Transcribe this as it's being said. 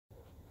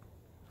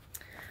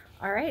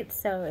Alright,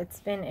 so it's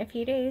been a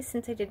few days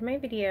since I did my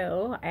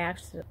video. I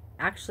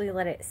actually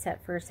let it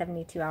set for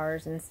 72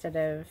 hours instead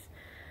of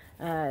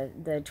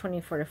the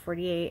 24 to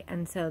 48,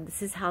 and so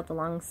this is how the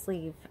long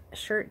sleeve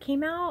shirt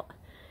came out.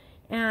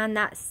 And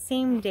that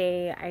same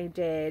day I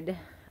did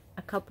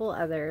a couple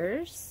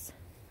others.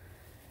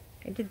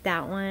 I did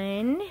that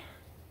one,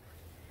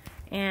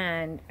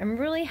 and I'm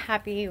really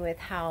happy with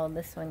how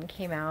this one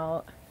came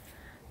out.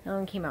 That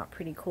one came out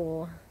pretty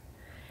cool.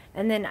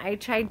 And then I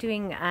tried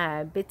doing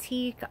a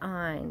batik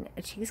on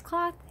a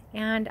cheesecloth,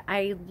 and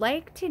I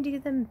like to do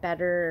them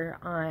better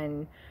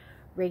on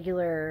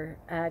regular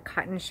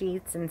cotton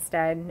sheets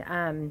instead.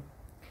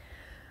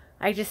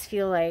 I just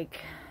feel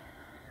like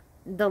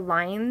the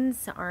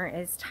lines aren't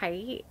as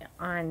tight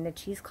on the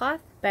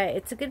cheesecloth, but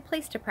it's a good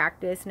place to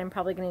practice, and I'm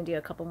probably going to do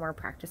a couple more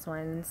practice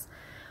ones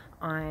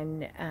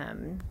on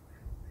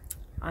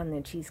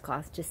the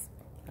cheesecloth. Just,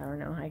 I don't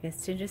know, I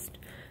guess to just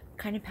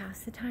kind of pass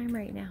the time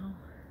right now.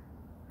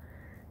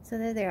 So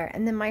there they are.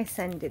 And then my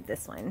son did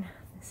this one.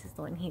 This is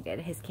the one he did.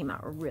 His came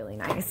out really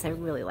nice. I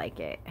really like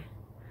it.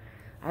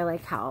 I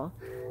like how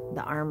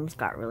the arms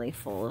got really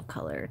full of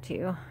color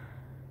too.